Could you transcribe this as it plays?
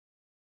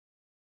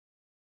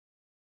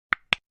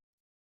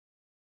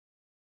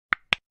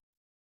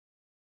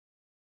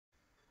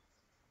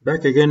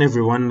Back again,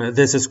 everyone.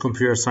 This is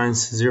Computer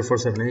Science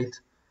 0478,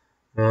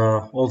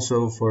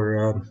 also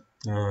for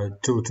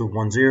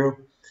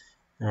 2210.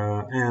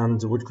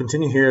 And we'll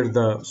continue here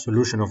the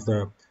solution of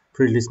the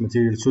pre-release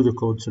material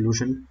pseudocode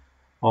solution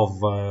of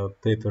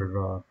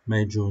paper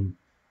May-June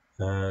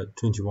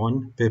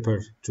 21,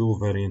 paper 2,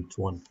 variant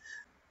 1.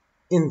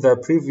 In the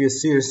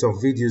previous series of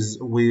videos,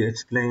 we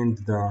explained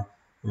the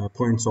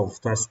points of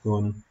task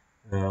 1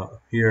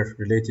 here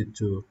related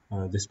to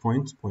this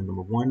point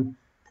number 1,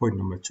 point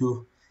number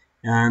 2,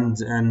 and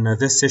in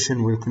this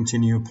session we'll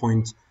continue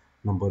point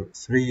number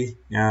 3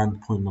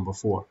 and point number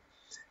 4.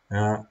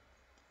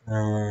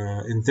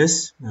 In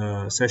this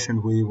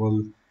session we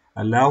will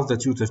allow the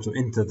tutor to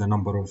enter the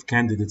number of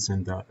candidates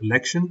in the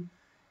election,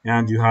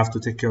 and you have to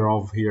take care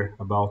of here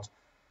about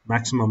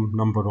maximum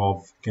number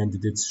of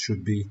candidates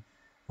should be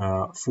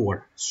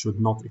 4, should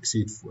not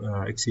exceed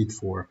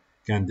 4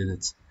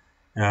 candidates.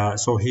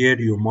 So here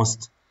you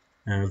must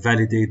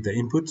validate the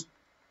input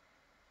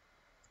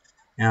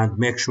and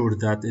make sure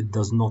that it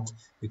does not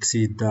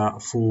exceed the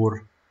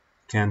 4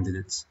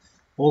 candidates.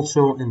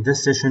 Also, in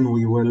this session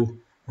we will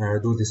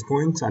do this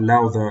point,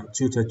 allow the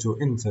tutor to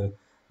enter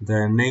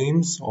the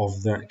names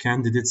of the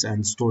candidates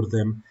and store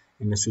them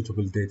in a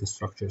suitable data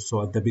structure.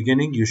 So at the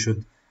beginning you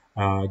should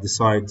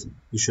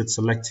you should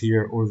select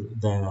here, or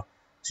the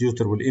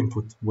tutor will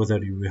input whether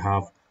you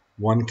have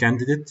 1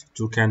 candidate,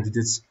 2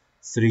 candidates,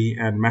 3,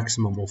 and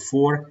maximum of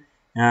 4.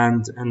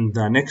 And in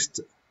the next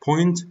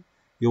point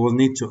you will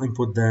need to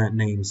input the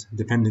names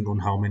depending on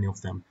how many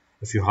of them.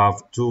 If you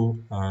have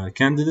 2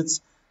 candidates,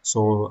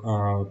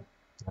 so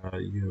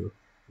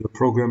your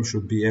program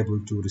should be able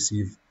to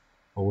receive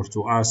or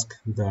to ask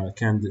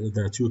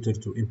the tutor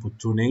to input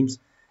 2 names.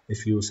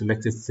 If you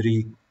selected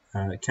 3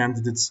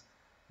 candidates,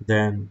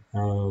 then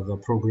the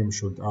program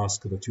should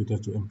ask the tutor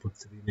to input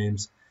 3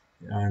 names,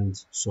 and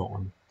so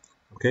on.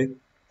 Okay,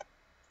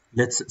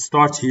 let's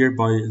start here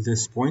by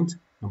this point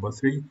number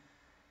 3.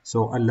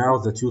 So allow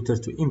the tutor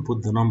to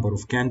input the number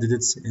of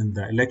candidates in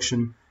the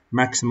election,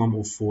 maximum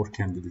of 4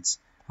 candidates.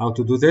 How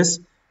to do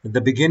this? At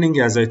the beginning,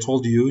 as I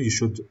told you, you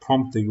should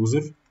prompt the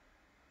user.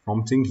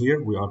 Prompting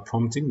here, we are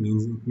prompting,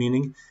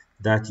 meaning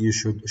that you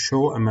should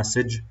show a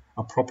message,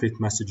 appropriate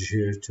message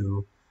here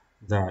to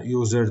the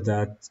user,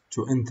 that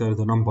to enter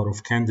the number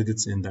of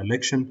candidates in the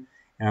election,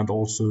 and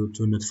also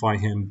to notify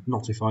him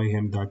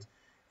that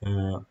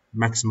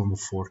maximum of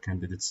 4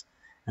 candidates.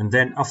 And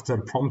then after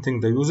prompting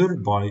the user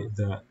by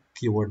the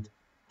keyword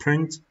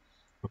print,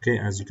 okay,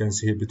 as you can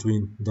see here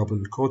between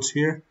double quotes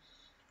here,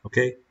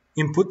 okay,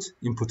 input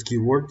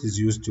keyword is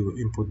used to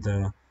input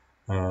the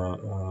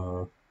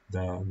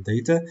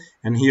data,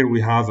 and here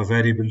we have a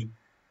variable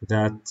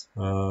that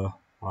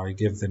I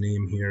give the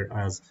name here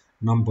as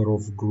number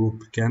of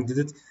group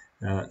candidate.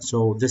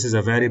 So this is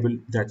a variable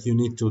that you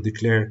need to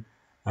declare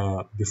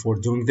before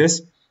doing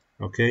this,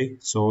 okay,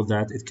 so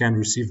that it can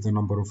receive the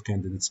number of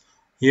candidates.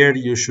 Here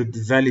you should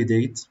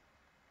validate,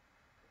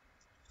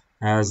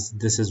 as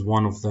this is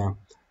one of the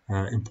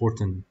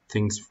important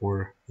things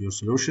for your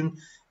solution,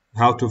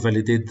 how to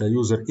validate the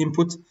user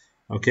input.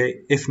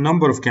 Okay, if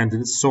number of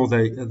candidates, so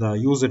the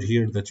user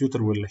here, the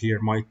tutor will here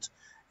might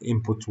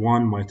input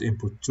 1, might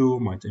input 2,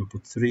 might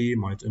input 3,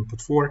 might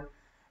input 4.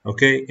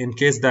 Okay, in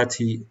case that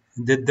he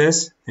did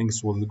this,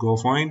 things will go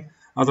fine.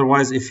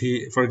 Otherwise, if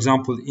he, for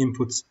example,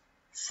 inputs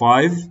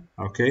 5,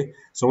 okay,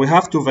 so we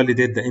have to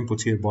validate the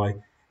input here by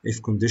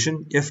if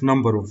condition. If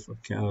number of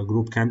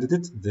group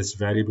candidate, this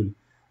variable,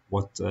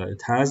 what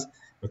it has,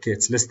 okay,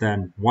 it's less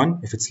than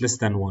 1. If it's less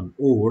than 1,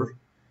 or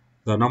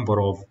the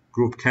number of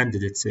group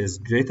candidates is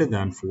greater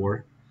than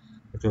 4,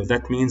 okay,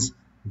 that means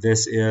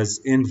this is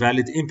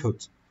invalid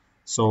input.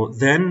 So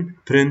then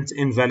print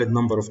invalid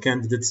number of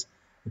candidates,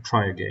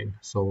 try again.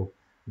 So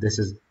this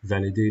is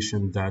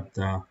validation that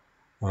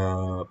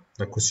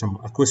a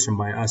question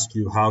might ask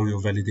you how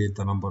you validate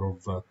the number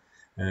of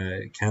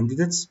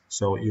candidates.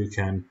 So you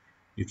can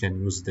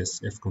use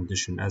this if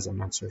condition as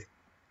an answer.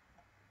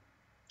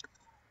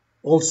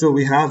 Also,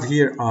 we have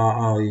here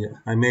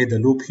I made a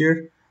loop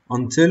here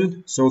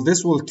until, so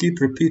this will keep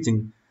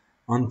repeating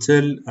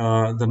until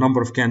the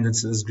number of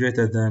candidates is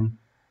greater than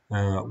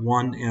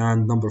 1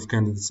 and number of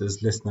candidates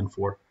is less than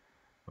 4.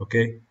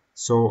 Okay,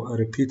 so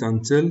repeat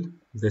until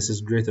this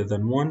is greater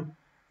than 1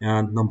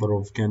 and number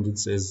of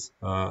candidates is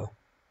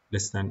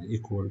less than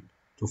equal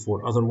to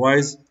 4.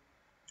 Otherwise,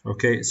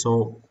 okay,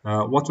 so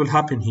what will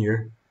happen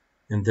here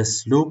in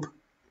this loop,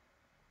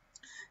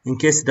 in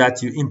case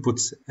that you input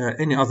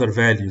any other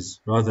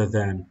values rather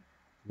than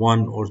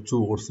 1 or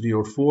 2 or 3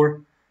 or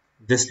 4,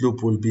 this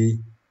loop will be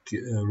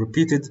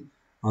repeated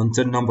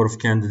until number of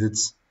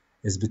candidates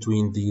is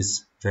between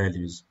these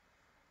values.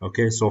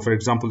 Okay, so for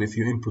example, if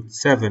you input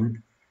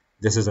 7,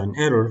 this is an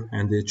error,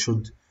 and it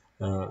should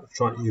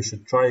you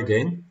should try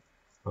again.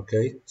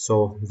 Okay,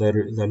 so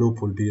the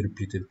loop will be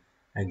repeated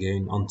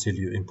again until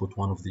you input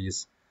one of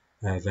these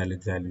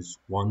valid values,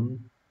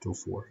 1 to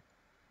 4.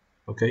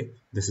 Okay,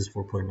 this is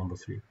for point number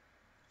 3.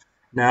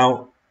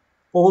 Now,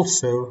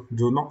 also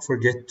do not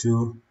forget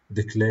to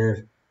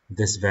declare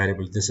this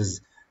variable. This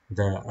is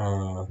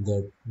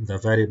the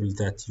variable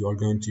that you are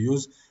going to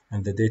use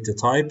and the data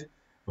type.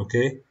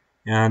 Okay,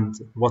 and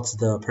what's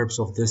the purpose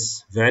of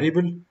this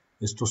variable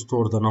is to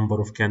store the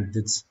number of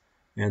candidates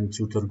and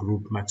tutor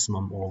group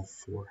maximum of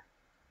 4.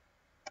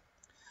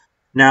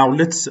 Now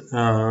let's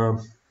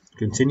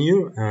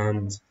continue,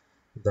 and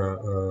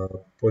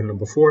the point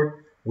number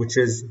 4, which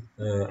is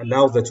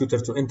allow the tutor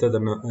to enter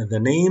the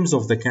names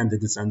of the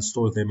candidates and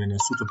store them in a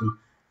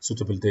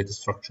suitable data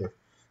structure.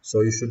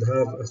 So you should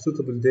have a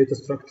suitable data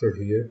structure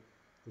here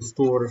to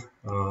store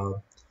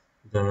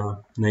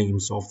the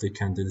names of the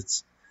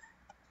candidates.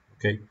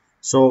 Okay,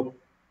 so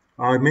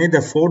I made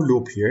a for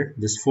loop here.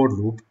 This for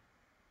loop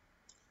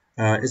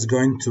is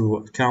going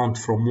to count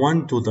from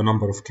 1 to the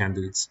number of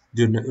candidates.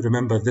 Do you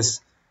remember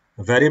this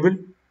variable?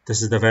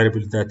 This is the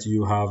variable that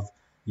you have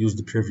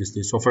used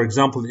previously. So for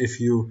example, if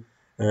you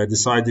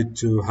decided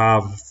to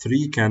have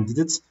 3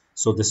 candidates,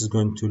 so this is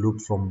going to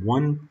loop from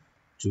 1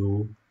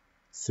 to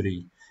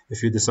 3.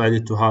 If you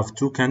decided to have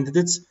 2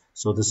 candidates,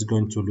 so this is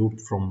going to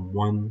loop from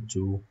 1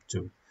 to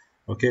 2.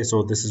 Okay,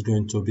 so this is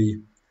going to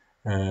be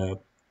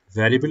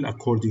variable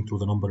according to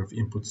the number of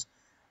inputs.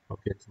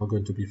 Okay, it's not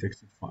going to be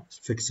fixed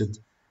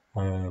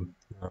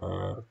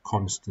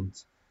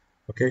constant.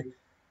 Okay,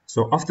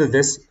 so after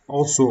this,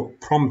 also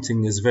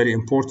prompting is very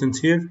important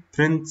here.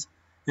 Print,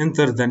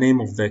 enter the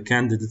name of the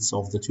candidates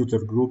of the tutor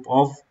group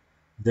of,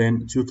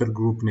 then tutor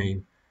group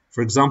name.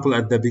 For example,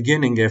 at the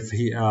beginning, if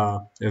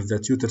the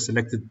tutor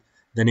selected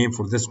the name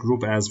for this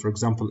group as, for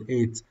example,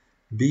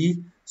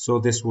 8B, so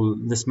this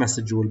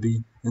message will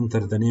be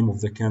enter the name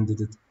of the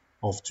candidate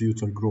of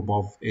tutor group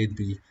of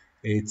 8B,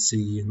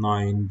 8C,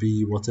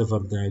 9B, whatever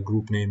the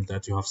group name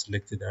that you have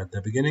selected at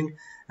the beginning.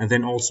 And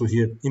then also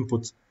here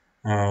input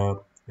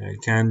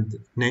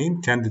candidate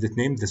name.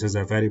 This is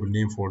a variable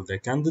name for the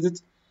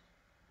candidate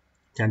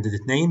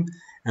name.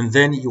 And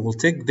then you will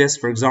take this,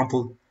 for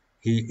example,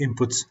 he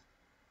inputs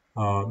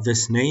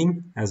this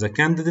name as a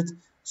candidate,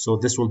 so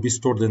this will be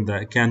stored in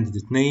the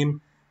candidate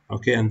name.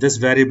 Okay, and this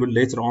variable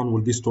later on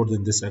will be stored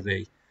in this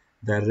array.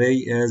 The array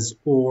is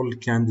all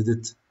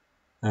candidates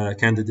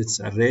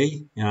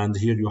array, and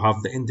here you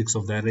have the index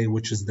of the array,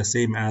 which is the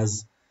same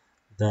as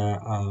the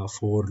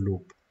for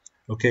loop.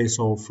 Okay,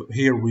 so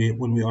here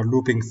when we are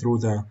looping through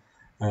the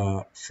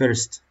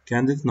first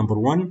candidate, number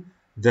 1,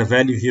 the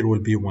value here will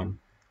be 1.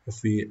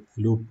 If we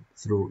loop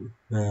through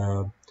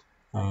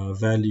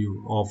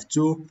value of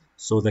 2,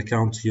 so the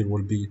count here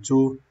will be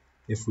 2.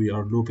 If we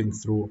are looping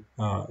through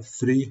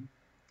 3,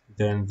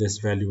 then this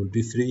value will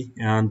be 3.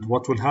 And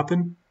what will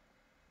happen?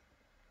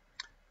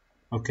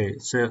 Okay,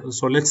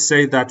 so let's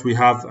say that we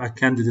have a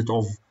candidate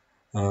of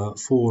an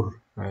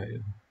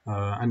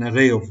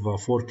array of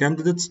 4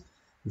 candidates.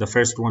 The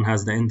first one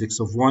has the index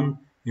of 1,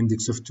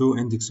 index of 2,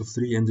 index of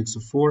 3, index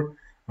of 4.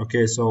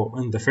 Okay, so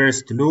in the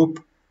first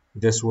loop,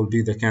 this will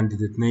be the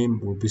candidate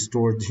name will be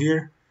stored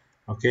here.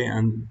 Okay,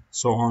 and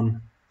so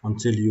on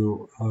until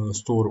you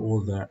store all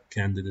the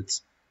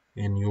candidates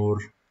in your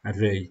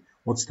array.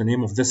 What's the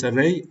name of this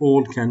array?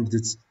 All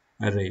candidates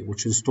array,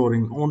 which is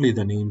storing only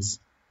the names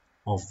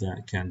of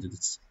the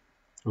candidates.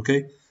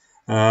 Okay,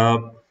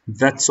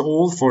 that's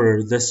all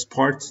for this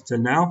part till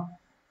now.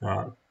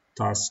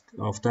 Task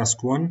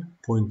 1,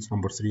 point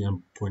number 3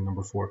 and point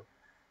number 4.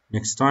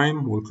 Next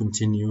time we'll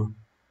continue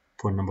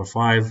point number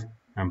 5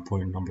 and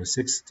point number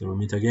 6 till we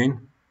meet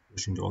again.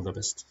 Wishing you all the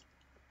best.